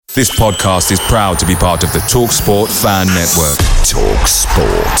This podcast is proud to be part of the TalkSport Fan Network.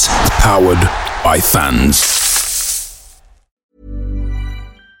 TalkSport. Powered by fans.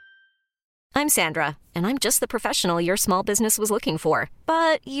 I'm Sandra, and I'm just the professional your small business was looking for.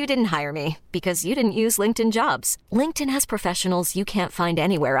 But you didn't hire me because you didn't use LinkedIn Jobs. LinkedIn has professionals you can't find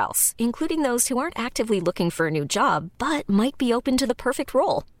anywhere else, including those who aren't actively looking for a new job, but might be open to the perfect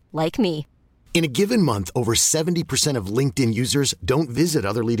role, like me. In a given month, over 70% of LinkedIn users don't visit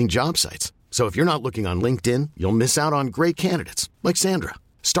other leading job sites. So if you're not looking on LinkedIn, you'll miss out on great candidates like Sandra.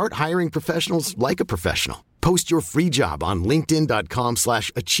 Start hiring professionals like a professional. Post your free job on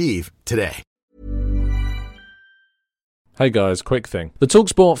linkedin.com/achieve today. Hey guys, quick thing. The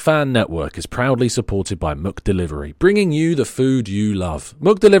TalkSport Fan Network is proudly supported by McDelivery, bringing you the food you love.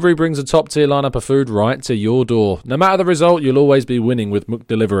 McDelivery brings a top-tier lineup of food right to your door. No matter the result, you'll always be winning with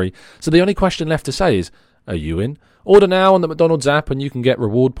McDelivery. So the only question left to say is, are you in? Order now on the McDonald's app and you can get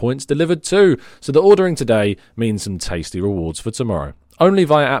reward points delivered too. So the ordering today means some tasty rewards for tomorrow. Only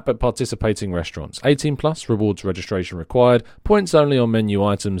via app at participating restaurants. 18 plus, rewards registration required. Points only on menu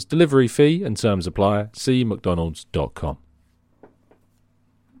items. Delivery fee and terms apply. See mcdonalds.com.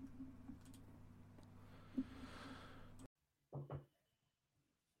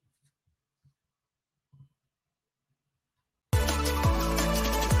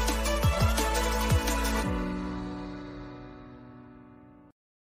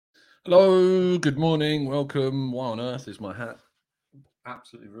 Hello, good morning, welcome. Why on earth is my hat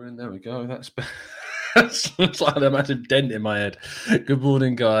absolutely ruined? There we go. That's looks like a massive dent in my head. Good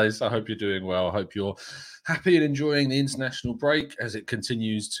morning, guys. I hope you're doing well. I hope you're happy and enjoying the international break as it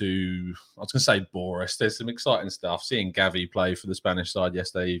continues to, I was going to say, bore us. There's some exciting stuff. Seeing Gavi play for the Spanish side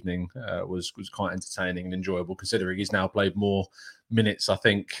yesterday evening was quite entertaining and enjoyable, considering he's now played more minutes, I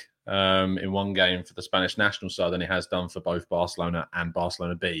think, in one game for the Spanish national side than he has done for both Barcelona and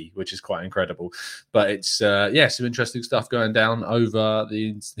Barcelona B, which is quite incredible. But it's, some interesting stuff going down over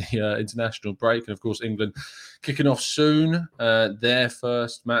the international break. And, of course, England kicking off soon. Their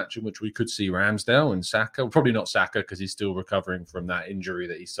first match in which we could see Ramsdale and Saka. Well, probably not Saka because he's still recovering from that injury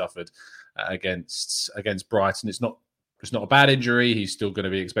that he suffered against Brighton. It's not a bad injury. He's still going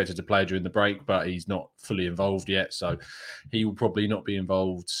to be expected to play during the break, but he's not fully involved yet. So he will probably not be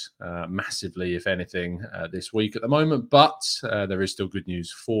involved massively, if anything, this week at the moment. But there is still good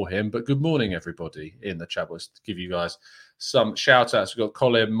news for him. But good morning, everybody in the chat. Let's give you guys some shout outs. We've got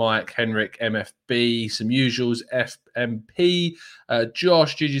Colin, Mike, Henrik, MFB, some usuals, FMP,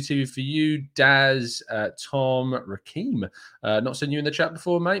 Josh, GGTV for you, Daz, Tom, Rakeem. Not seen you in the chat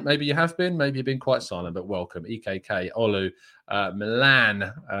before, mate. Maybe you have been. Maybe you've been quite silent, but welcome. EKK, Olu,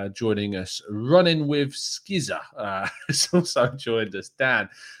 Milan joining us. Running with Skizzer has also joined us. Dan.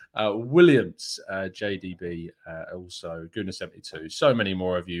 Williams, JDB, also Guna72. So many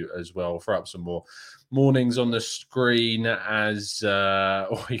more of you as well. Throw up some more mornings on the screen as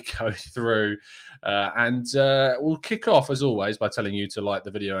we go through. And we'll kick off, as always, by telling you to like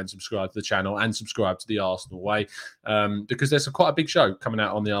the video and subscribe to the channel and subscribe to the Arsenal Way, because there's quite a big show coming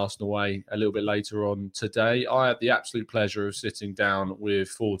out on the Arsenal Way a little bit later on today. I had the absolute pleasure of sitting down with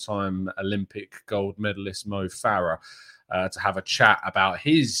four-time Olympic gold medalist Mo Farah to have a chat about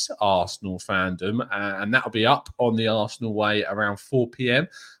his Arsenal fandom, and that'll be up on the Arsenal Way around 4 p.m.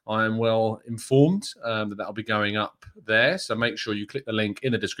 I am well informed that that'll be going up there, so make sure you click the link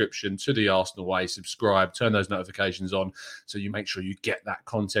in the description to the Arsenal Way, subscribe, turn those notifications on so you make sure you get that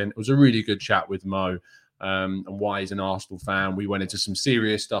content. It was a really good chat with Mo. And why he's an Arsenal fan. We went into some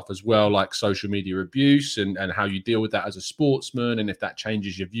serious stuff as well, like social media abuse and how you deal with that as a sportsman, and if that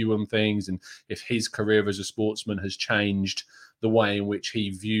changes your view on things, and if his career as a sportsman has changed the way in which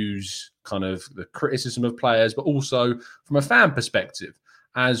he views kind of the criticism of players, but also from a fan perspective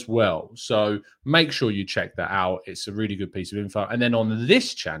as well. So make sure you check that out. It's a really good piece of info. And then on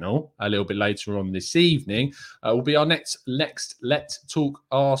this channel, a little bit later on this evening, will be our next Let's Talk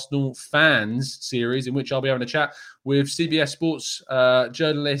Arsenal Fans series, in which I'll be having a chat with CBS Sports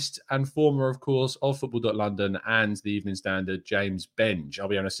journalist and former, of course, of Football.London and the Evening Standard, James Benge. I'll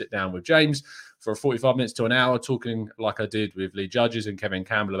be able to sit down with James for 45 minutes to an hour, talking like I did with Lee Judges and Kevin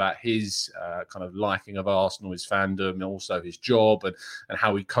Campbell about his kind of liking of Arsenal, his fandom, and also his job, and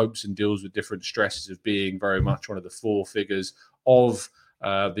how he copes and deals with different stresses of being very much one of the four figures of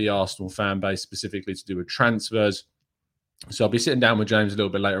the Arsenal fan base, specifically to do with transfers. So I'll be sitting down with James a little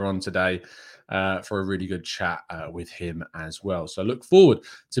bit later on today for a really good chat with him as well. So look forward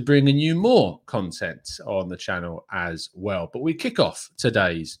to bringing you more content on the channel as well. But we kick off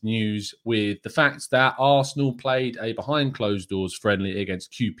today's news with the fact that Arsenal played a behind closed doors friendly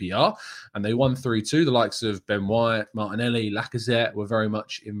against QPR and they won 3-2. The likes of Ben White, Martinelli, Lacazette were very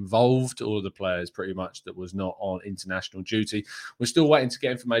much involved. All of the players pretty much that was not on international duty. We're still waiting to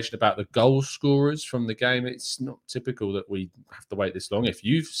get information about the goal scorers from the game. It's not typical that we have to wait this long. If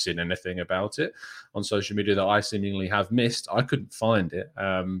you've seen anything about it on social media that I seemingly have missed, I couldn't find it.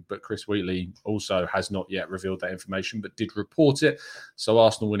 But Chris Wheatley also has not yet revealed that information, but did report it. So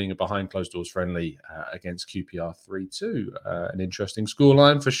Arsenal winning a behind closed doors friendly against QPR 3-2. An interesting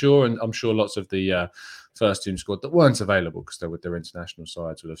scoreline for sure. And I'm sure lots of the first team squad that weren't available because they're with their international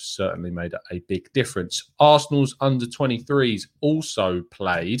sides would have certainly made a big difference. Arsenal's under 23s also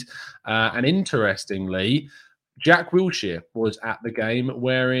played. And interestingly, Jack Wilshere was at the game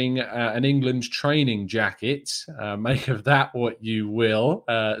wearing an England training jacket. Make of that what you will.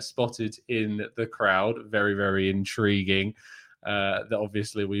 Spotted in the crowd. Very, very intriguing. That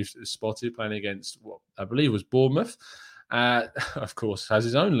obviously we've spotted playing against what I believe was Bournemouth. Of course, has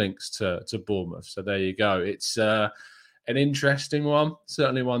his own links to Bournemouth. So there you go. It's an interesting one.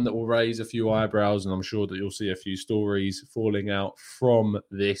 Certainly one that will raise a few eyebrows, and I'm sure that you'll see a few stories falling out from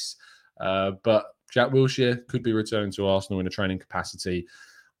this. But Jack Wilshere could be returning to Arsenal in a training capacity.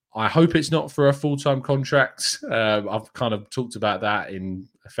 I hope it's not for a full-time contract. I've kind of talked about that in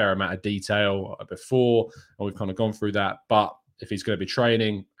a fair amount of detail before, and we've kind of gone through that. But if he's going to be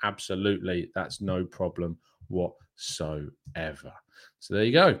training, absolutely, that's no problem whatsoever. So there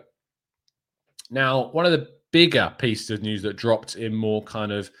you go. Now, one of the bigger pieces of news that dropped in more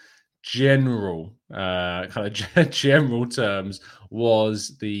kind of general terms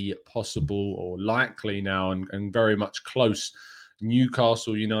was the possible or likely now and very much close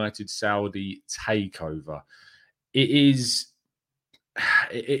Newcastle United Saudi takeover. It is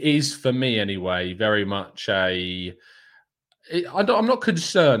for me anyway very much I'm not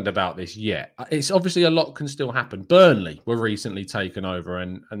concerned about this yet. It's obviously a lot can still happen. Burnley were recently taken over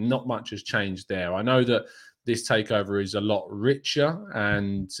and not much has changed there. I know that this takeover is a lot richer.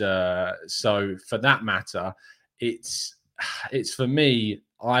 And so for that matter, it's for me,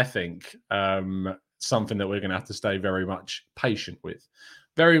 I think, something that we're going to have to stay very much patient with.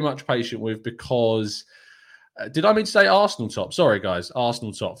 Very much patient with because... did I mean to say Arsenal top? Sorry, guys.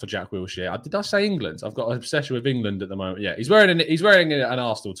 Arsenal top for Jack Wilshere. Did I say England? I've got an obsession with England at the moment. Yeah, he's wearing an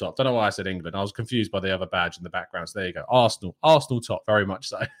Arsenal top. Don't know why I said England. I was confused by the other badge in the background. So there you go. Arsenal top, very much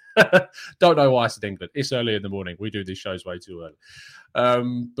so. Don't know why I said England. It's early in the morning. We do these shows way too early.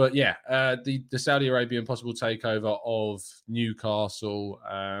 But yeah, the Saudi Arabian possible takeover of Newcastle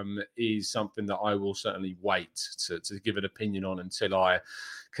is something that I will certainly wait to give an opinion on until I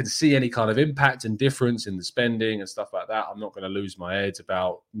can see any kind of impact and difference in the spending and stuff like that. I'm not going to lose my head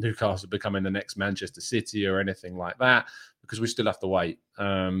about Newcastle becoming the next Manchester City or anything like that because we still have to wait.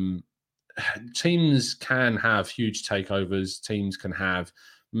 Teams can have huge takeovers. Teams can have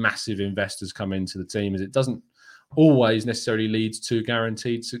massive investors come into the team, as it doesn't always necessarily lead to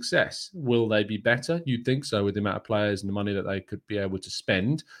guaranteed success. Will they be better? You'd think so with the amount of players and the money that they could be able to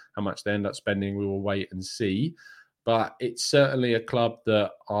spend. How much they end up spending, we will wait and see. But it's certainly a club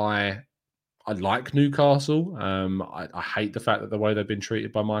that I like Newcastle. I hate the fact that the way they've been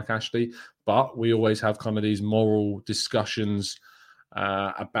treated by Mike Ashley, but we always have kind of these moral discussions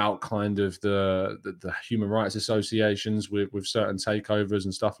about kind of the human rights associations with certain takeovers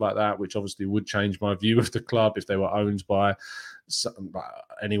and stuff like that, which obviously would change my view of the club if they were owned by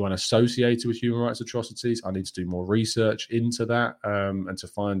anyone associated with human rights atrocities. I need to do more research into that and to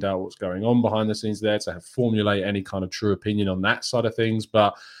find out what's going on behind the scenes there, to formulate any kind of true opinion on that side of things.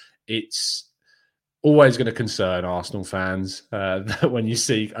 But it's always going to concern Arsenal fans that when you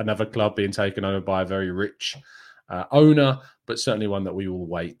see another club being taken over by a very rich owner, but certainly one that we will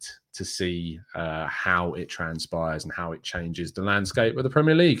wait to see how it transpires and how it changes the landscape of the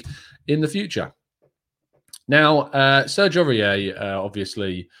Premier League in the future. Now, Serge Aurier,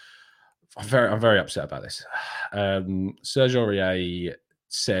 obviously, I'm very upset about this. Serge Aurier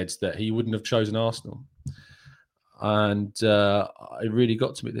said that he wouldn't have chosen Arsenal. And it really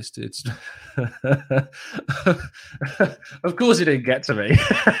got to me. This did. Of course, it didn't get to me.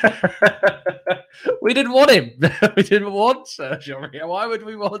 We didn't want him. We didn't want Serge Aurier. Why would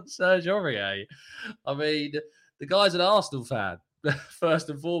we want Serge Aurier? I mean, the guy's an Arsenal fan. First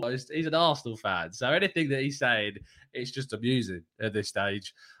and foremost, he's an Arsenal fan. So anything that he's saying, it's just amusing at this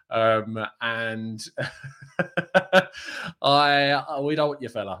stage. And we don't want you,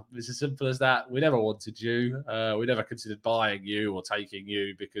 fella. It's as simple as that. We never wanted you. We never considered buying you or taking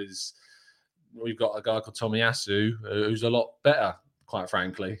you because we've got a guy called Tomiyasu who's a lot better, quite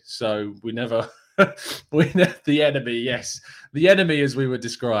frankly. So we never the enemy, yes. The enemy as we were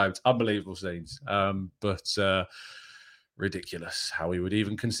described. Unbelievable scenes. But ridiculous how we would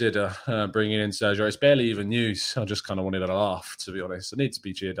even consider bringing in Sergio. It's barely even news. I just kind of wanted to laugh, to be honest. I need to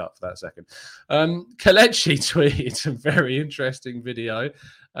be cheered up for that second. Kelechi tweeted a very interesting video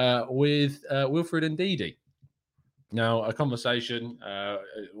with Wilfred Ndidi. Now, a conversation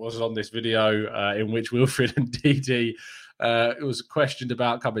was on this video in which Wilfred Ndidi was questioned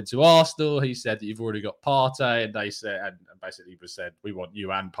about coming to Arsenal. He said that you've already got Partey, and they said, and basically was said, we want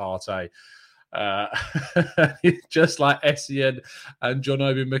you and Partey. Just like Essien and John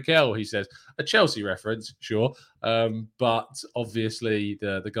Obi Mikel, he says. A Chelsea reference, sure, but obviously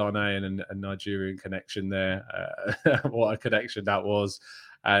the Ghanaian and Nigerian connection there, what a connection that was,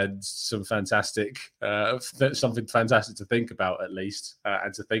 and some fantastic, something fantastic to think about at least,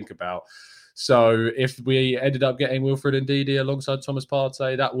 and to think about. So if we ended up getting Wilfred Ndidi alongside Thomas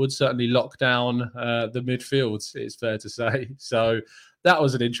Partey, that would certainly lock down the midfield, it's fair to say. So that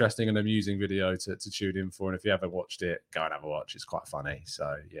was an interesting and amusing video to tune in for. And if you haven't watched it, go and have a watch. It's quite funny.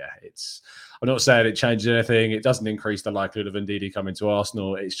 So, yeah, I'm not saying it changes anything. It doesn't increase the likelihood of Ndidi coming to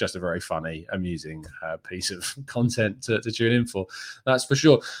Arsenal. It's just a very funny, amusing piece of content to tune in for. That's for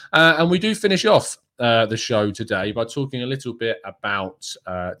sure. And we do finish off the show today by talking a little bit about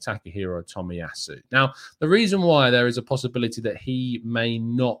Takehiro Tomiyasu. Now, the reason why there is a possibility that he may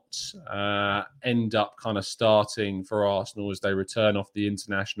not end up kind of starting for Arsenal as they return off the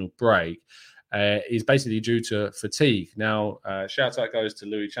international break is basically due to fatigue. Now, shout out goes to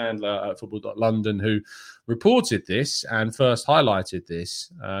Louis Chandler at Football.London, who reported this and first highlighted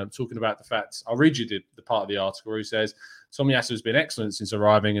this, talking about the fact, I'll read you the part of the article where he says, Tomiyasu has been excellent since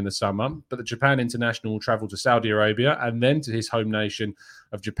arriving in the summer, but the Japan international will travel to Saudi Arabia and then to his home nation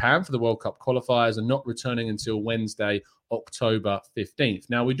of Japan for the World Cup qualifiers and not returning until Wednesday, October 15th.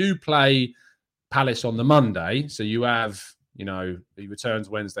 Now, we do play Palace on the Monday, so you have, he returns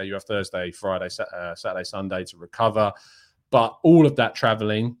Wednesday, you have Thursday, Friday, Saturday, Sunday to recover. But all of that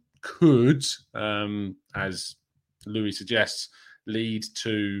travelling could, as Louis suggests, lead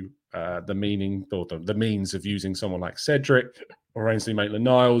to the means of using someone like Cedric or Ainsley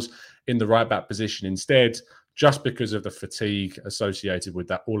Maitland-Niles in the right-back position instead, just because of the fatigue associated with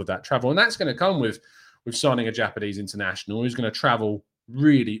that, all of that travel. And that's going to come with signing a Japanese international who's going to travel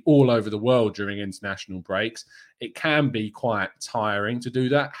really all over the world during international breaks. It can be quite tiring to do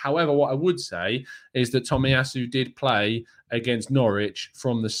that. However, what I would say is that Tomiyasu did play against Norwich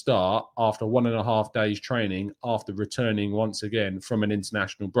from the start after 1.5 days training after returning once again from an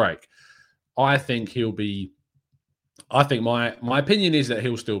international break. I think my opinion is that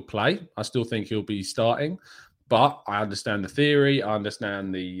he'll still play. I still think he'll be starting. But I understand the theory. I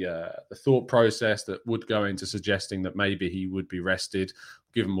understand the thought process that would go into suggesting that maybe he would be rested,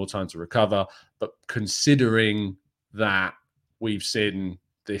 given more time to recover. But considering that we've seen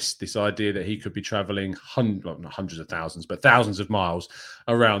this idea that he could be traveling not hundreds of thousands, but thousands of miles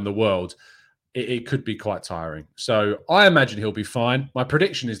around the world, it could be quite tiring. So I imagine he'll be fine. My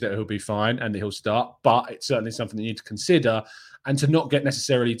prediction is that he'll be fine and that he'll start, but it's certainly something that you need to consider and to not get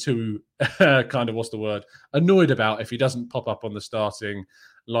necessarily too annoyed about if he doesn't pop up on the starting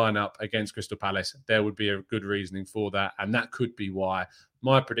lineup against Crystal Palace. There would be a good reasoning for that, and that could be why.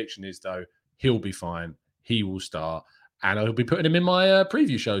 My prediction is, though, he'll be fine. He will start, and I'll be putting him in my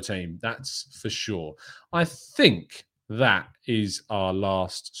preview show team. That's for sure. I think that is our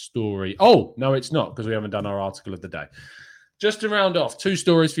last story. Oh, no, it's not, because we haven't done our article of the day. Just to round off, 2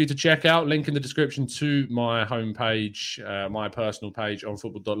 stories for you to check out. Link in the description to my homepage, my personal page on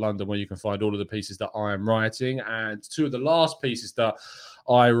Football.London, where you can find all of the pieces that I am writing. And 2 of the last pieces that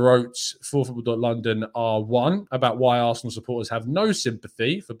I wrote for Football.London are, 1, about why Arsenal supporters have no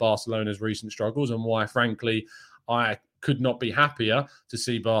sympathy for Barcelona's recent struggles and why, frankly, I could not be happier to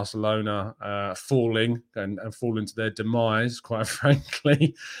see Barcelona falling and fall into their demise, quite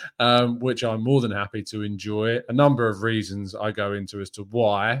frankly, which I'm more than happy to enjoy. A number of reasons I go into as to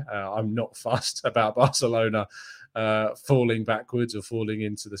why I'm not fussed about Barcelona falling backwards or falling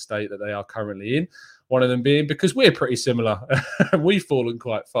into the state that they are currently in. One of them being because we're pretty similar. We've fallen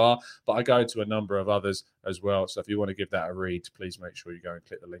quite far, but I go into a number of others as well. So if you want to give that a read, please make sure you go and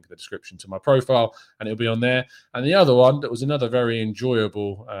click the link in the description to my profile and it'll be on there. And the other one that was another very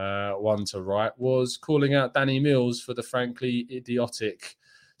enjoyable one to write was calling out Danny Mills for the frankly idiotic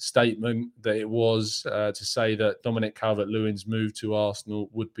statement that it was to say that Dominic Calvert-Lewin's move to Arsenal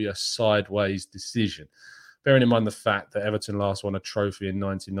would be a sideways decision. bearing in mind the fact that Everton last won a trophy in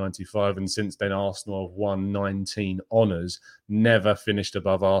 1995, and since then Arsenal have won 19 honours, never finished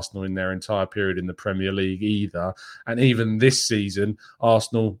above Arsenal in their entire period in the Premier League either. And even this season,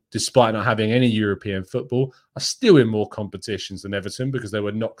 Arsenal, despite not having any European football, are still in more competitions than Everton because they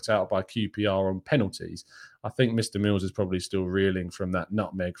were knocked out by QPR on penalties. I think Mr. Mills is probably still reeling from that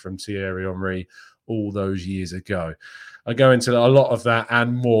nutmeg from Thierry Henry all those years ago. I go into a lot of that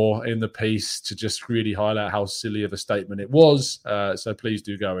and more in the piece to just really highlight how silly of a statement it was. So please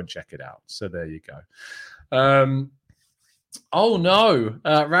do go and check it out. So there you go. Oh no,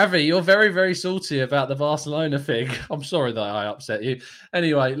 Ravi, you're very, very salty about the Barcelona thing. I'm sorry that I upset you.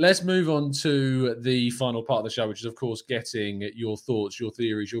 Anyway, let's move on to the final part of the show, which is, of course, getting your thoughts, your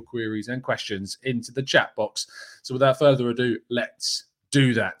theories, your queries and questions into the chat box. So without further ado, let's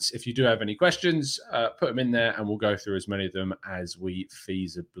do that. If you do have any questions, put them in there and we'll go through as many of them as we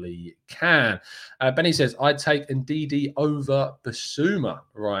feasibly can. Benny says, I'd take Ndidi over Basuma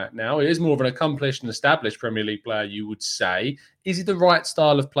right now. He is more of an accomplished and established Premier League player, you would say. Is he the right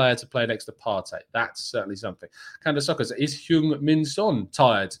style of player to play next to Partey? That's certainly something. Candace Soccer says, is Heung-min Son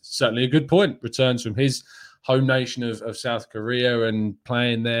tired? Certainly a good point. Returns from his home nation of South Korea and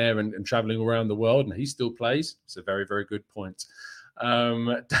playing there and travelling around the world, and he still plays. It's a very, very good point.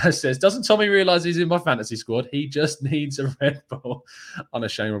 Daz says, doesn't Tommy realise he's in my fantasy squad? He just needs a Red Bull.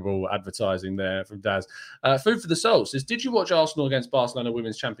 Unashamable advertising there from Daz. Food for the Soul says, did you watch Arsenal against Barcelona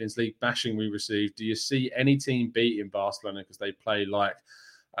Women's Champions League bashing we received? Do you see any team beating Barcelona because they play like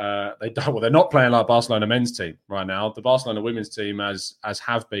they don't? Well, they're not playing like Barcelona men's team right now. The Barcelona women's team, as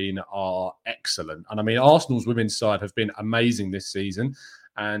have been, are excellent. And I mean, Arsenal's women's side have been amazing this season.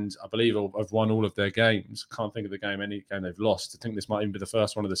 And I believe have won all of their games. Can't think of any game they've lost. I think this might even be the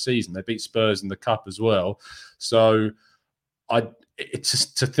first one of the season. They beat Spurs in the Cup as well. So it's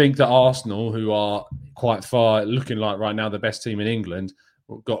just to think that Arsenal, who are quite far, looking like right now the best team in England,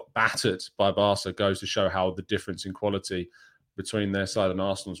 got battered by Barca, goes to show how the difference in quality between their side and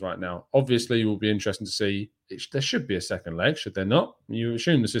Arsenal's right now. Obviously, it will be interesting to see. There should be a second leg, should there not? You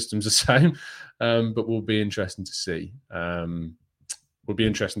assume the system's the same, but will be interesting to see. Would be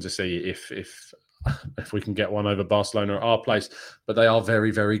interesting to see if we can get one over Barcelona at our place, but they are very,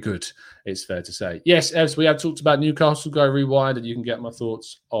 very good, it's fair to say. Yes, as we have talked about Newcastle, go rewind and you can get my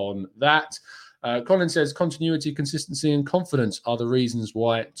thoughts on that. Colin says, continuity, consistency and confidence are the reasons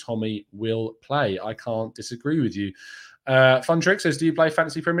why Tommy will play. I can't disagree with you. Fun Trick says, do you play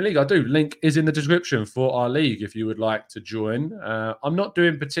Fantasy Premier League? I do. Link is in the description for our league if you would like to join. I'm not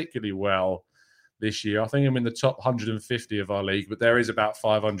doing particularly well this year. I think I'm in the top 150 of our league, but there is about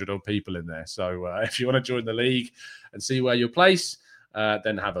 500 odd people in there. So if you want to join the league and see where you're placed,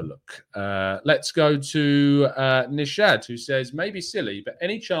 then have a look. Let's go to Nishad, who says, maybe silly, but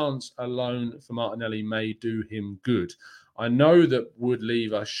any chance a loan for Martinelli may do him good. I know that would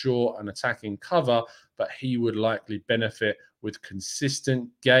leave us short an attacking cover, but he would likely benefit with consistent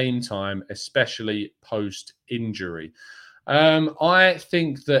game time, especially post-injury. I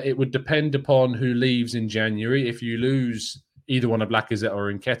think that it would depend upon who leaves in January. If you lose either one of Lacazette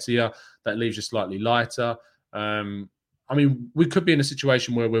or Nketiah, that leaves you slightly lighter. I mean, we could be in a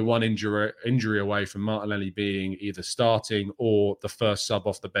situation where we're one injury away from Martinelli being either starting or the first sub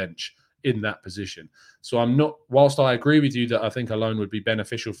off the bench in that position. So I'm not, whilst I agree with you that I think a loan would be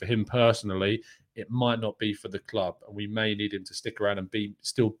beneficial for him personally, it might not be for the club, and we may need him to stick around and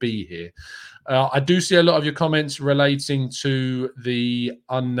still be here. I do see a lot of your comments relating to the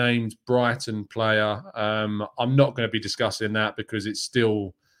unnamed Brighton player. I'm not going to be discussing that because it's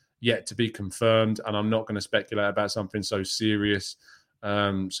still yet to be confirmed, and I'm not going to speculate about something so serious.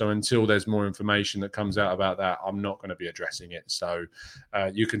 So until there's more information that comes out about that, I'm not going to be addressing it. So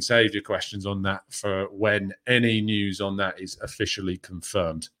you can save your questions on that for when any news on that is officially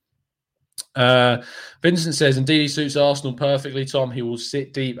confirmed. Vincent says, indeed, he suits Arsenal perfectly, Tom. He will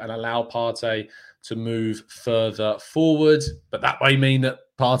sit deep and allow Partey to move further forward. But that may mean that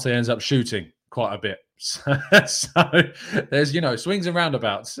Partey ends up shooting quite a bit. So there's, swings and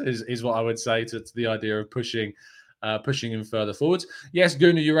roundabouts is what I would say to the idea of pushing him further forwards. Yes,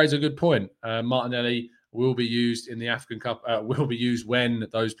 Guna, you raise a good point. Martinelli will be used in the African Cup, will be used when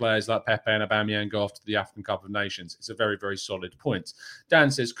those players like Pepe and Aubameyang go off to the African Cup of Nations. It's a very, very solid point. Dan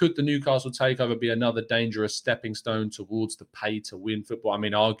says, could the Newcastle takeover be another dangerous stepping stone towards the pay-to-win football? I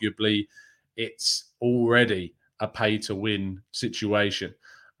mean, arguably, it's already a pay-to-win situation.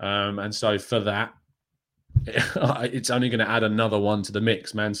 And so for that, it's only going to add another one to the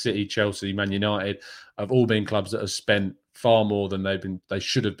mix. Man City, Chelsea, Man United have all been clubs that have spent far more than they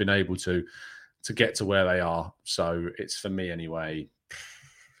should have been able to get to where they are. So it's, for me anyway,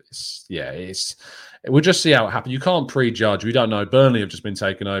 We'll just see how it happens. You can't prejudge. We don't know. Burnley have just been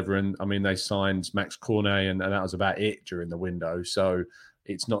taken over, and I mean, they signed Max Cornet, and that was about it during the window. So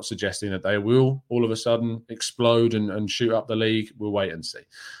it's not suggesting that they will all of a sudden explode and shoot up the league. We'll wait and see.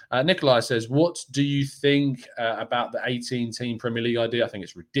 Nikolai says, what do you think about the 18-team Premier League idea? I think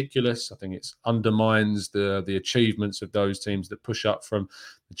it's ridiculous. I think it undermines the achievements of those teams that push up from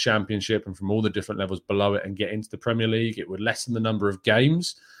the Championship and from all the different levels below it and get into the Premier League. It would lessen the number of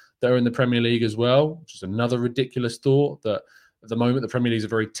games that are in the Premier League as well, which is another ridiculous thought, that at the moment the Premier League is a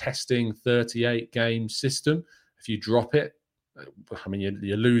very testing 38-game system. If you drop it, I mean,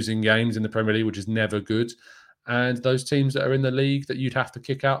 you're losing games in the Premier League, which is never good. And those teams that are in the league that you'd have to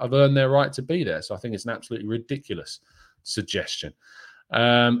kick out have earned their right to be there. So I think it's an absolutely ridiculous suggestion.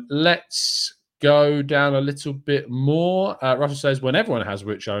 Let's go down a little bit more. Russell says, when everyone has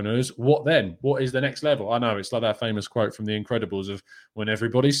rich owners, what then? What is the next level? I know, it's like that famous quote from The Incredibles of when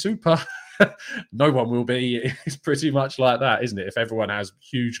everybody's super, no one will be. It's pretty much like that, isn't it? If everyone has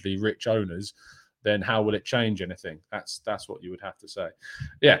hugely rich owners, then how will it change anything? That's what you would have to say.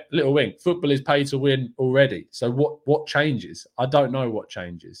 Yeah, little wink. Football is pay to win already. So what changes? I don't know what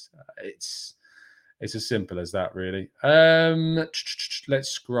changes. It's as simple as that, really. Let's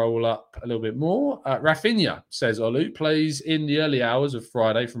scroll up a little bit more. Rafinha, says Olu, plays in the early hours of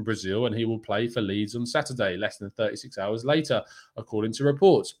Friday from Brazil, and he will play for Leeds on Saturday, less than 36 hours later, according to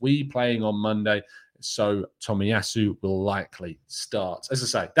reports. We playing on Monday, so Tomiyasu will likely start. As I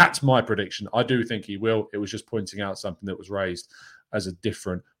say, that's my prediction. I do think he will. It was just pointing out something that was raised as a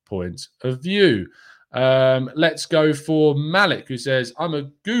different point of view. Let's go for Malik, who says, I'm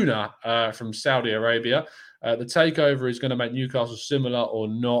a gooner from Saudi Arabia. The takeover is going to make Newcastle similar or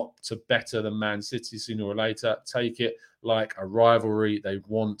not to better than Man City sooner or later. Take it like a rivalry they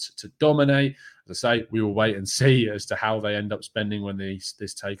want to dominate. As I say, we will wait and see as to how they end up spending when this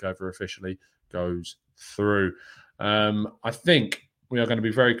takeover officially goes through. I think we are going to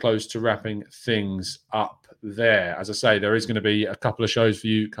be very close to wrapping things up there. As I say, there is going to be a couple of shows for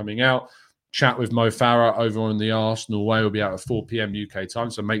you coming out. Chat with Mo Farah over on the Arsenal Way will be out at 4 p.m. UK time,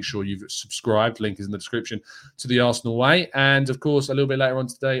 so make sure you've subscribed. Link is in the description to the Arsenal Way. And, of course, a little bit later on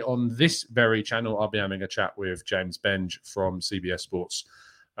today on this very channel, I'll be having a chat with James Benge from CBS Sports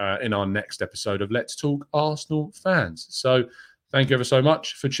in our next episode of Let's Talk Arsenal Fans. So thank you ever so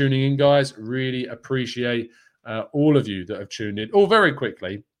much for tuning in, guys. Really appreciate all of you that have tuned in. Oh, very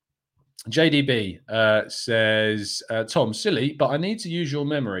quickly, JDB says, Tom, silly, but I need to use your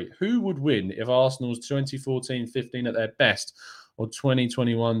memory. Who would win if Arsenal's 2014-15 at their best or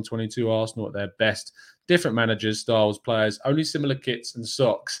 2021-22 Arsenal at their best? Different managers, styles, players, only similar kits and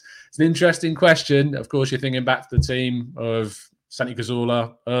socks. It's an interesting question. Of course, you're thinking back to the team of Santi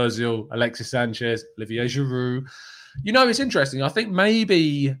Cazorla, Ozil, Alexis Sanchez, Olivier Giroud. You know, it's interesting. I think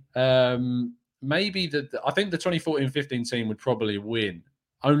maybe I think the 2014-15 team would probably win,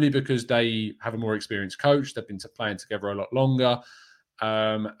 only because they have a more experienced coach. They've been playing together a lot longer.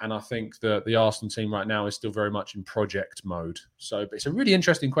 And I think that the Arsenal team right now is still very much in project mode. So it's a really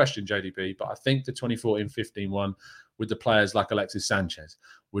interesting question, JDB, but I think the 2014-15 one with the players like Alexis Sanchez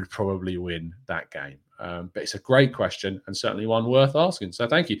would probably win that game. But it's a great question and certainly one worth asking. So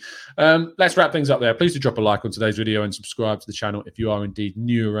thank you. Let's wrap things up there. Please do drop a like on today's video and subscribe to the channel if you are indeed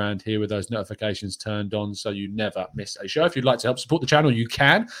new around here with those notifications turned on so you never miss a show. If you'd like to help support the channel, you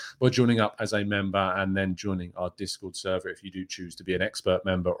can by joining up as a member and then joining our Discord server if you do choose to be an expert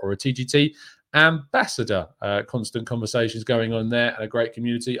member or a TGT ambassador. Constant conversations going on there and a great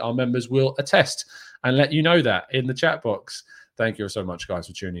community. Our members will attest and let you know that in the chat box. Thank you so much, guys,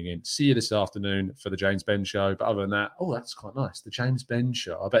 for tuning in. See you this afternoon for the James Benge Show. But other than that, that's quite nice. The James Benge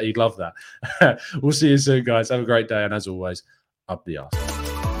Show. I bet you'd love that. We'll see you soon, guys. Have a great day. And as always, up the arse.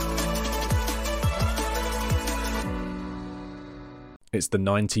 It's the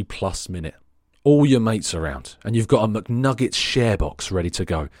 90-plus minute. All your mates around, and you've got a McNuggets share box ready to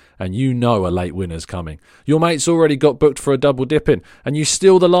go, and you know a late winner's coming. Your mate's already got booked for a double dipping, and you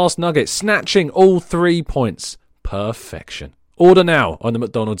steal the last nugget, snatching all 3 points. Perfection. Order now on the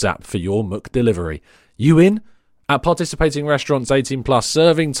McDonald's app for your McDelivery. You in? At participating restaurants 18 plus,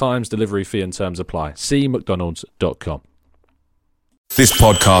 serving times, delivery fee and terms apply. See mcdonalds.com. This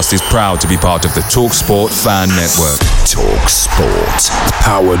podcast is proud to be part of the TalkSport Fan Network. TalkSport.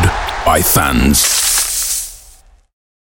 Powered by fans.